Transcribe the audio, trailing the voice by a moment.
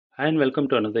Hi and welcome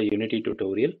to another Unity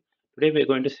tutorial. Today we're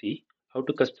going to see how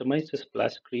to customize the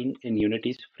splash screen in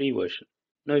Unity's free version.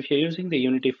 Now if you're using the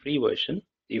Unity free version,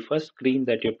 the first screen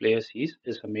that your player sees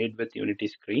is a made with Unity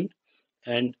screen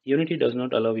and Unity does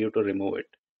not allow you to remove it.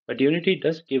 But Unity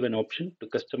does give an option to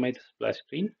customize the splash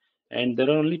screen and there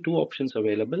are only two options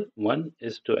available. One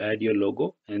is to add your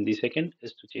logo and the second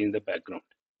is to change the background.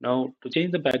 Now to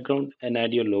change the background and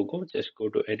add your logo, just go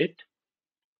to Edit,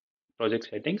 Project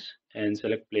Settings and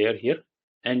select Player here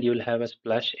and you'll have a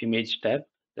splash image tab.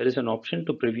 There is an option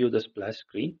to preview the splash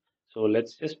screen. So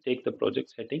let's just take the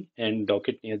project setting and dock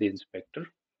it near the inspector.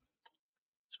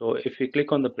 So if we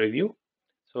click on the preview,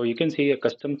 so you can see a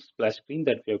custom splash screen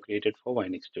that we have created for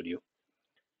Vionix Studio.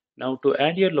 Now to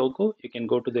add your logo, you can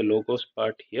go to the logos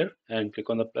part here and click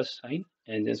on the plus sign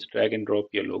and just drag and drop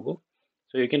your logo.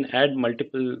 So you can add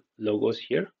multiple logos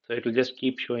here. So it will just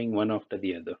keep showing one after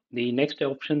the other. The next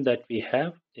option that we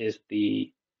have is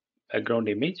the background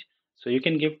image. So you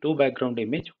can give two background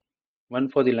image, one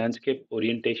for the landscape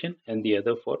orientation and the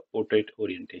other for portrait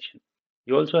orientation.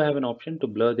 You also have an option to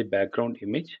blur the background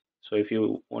image. So if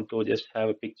you want to just have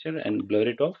a picture and blur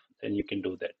it off, then you can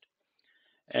do that.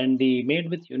 And the made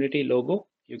with Unity logo,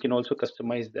 you can also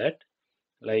customize that.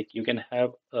 Like you can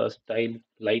have a style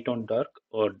light on dark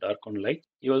or dark on light.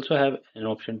 You also have an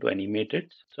option to animate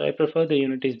it. So I prefer the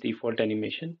Unity's default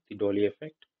animation, the dolly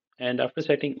effect. And after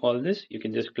setting all this, you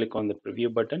can just click on the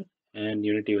preview button and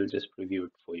Unity will just preview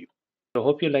it for you. So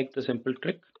hope you like the simple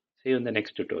trick. See you in the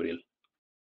next tutorial.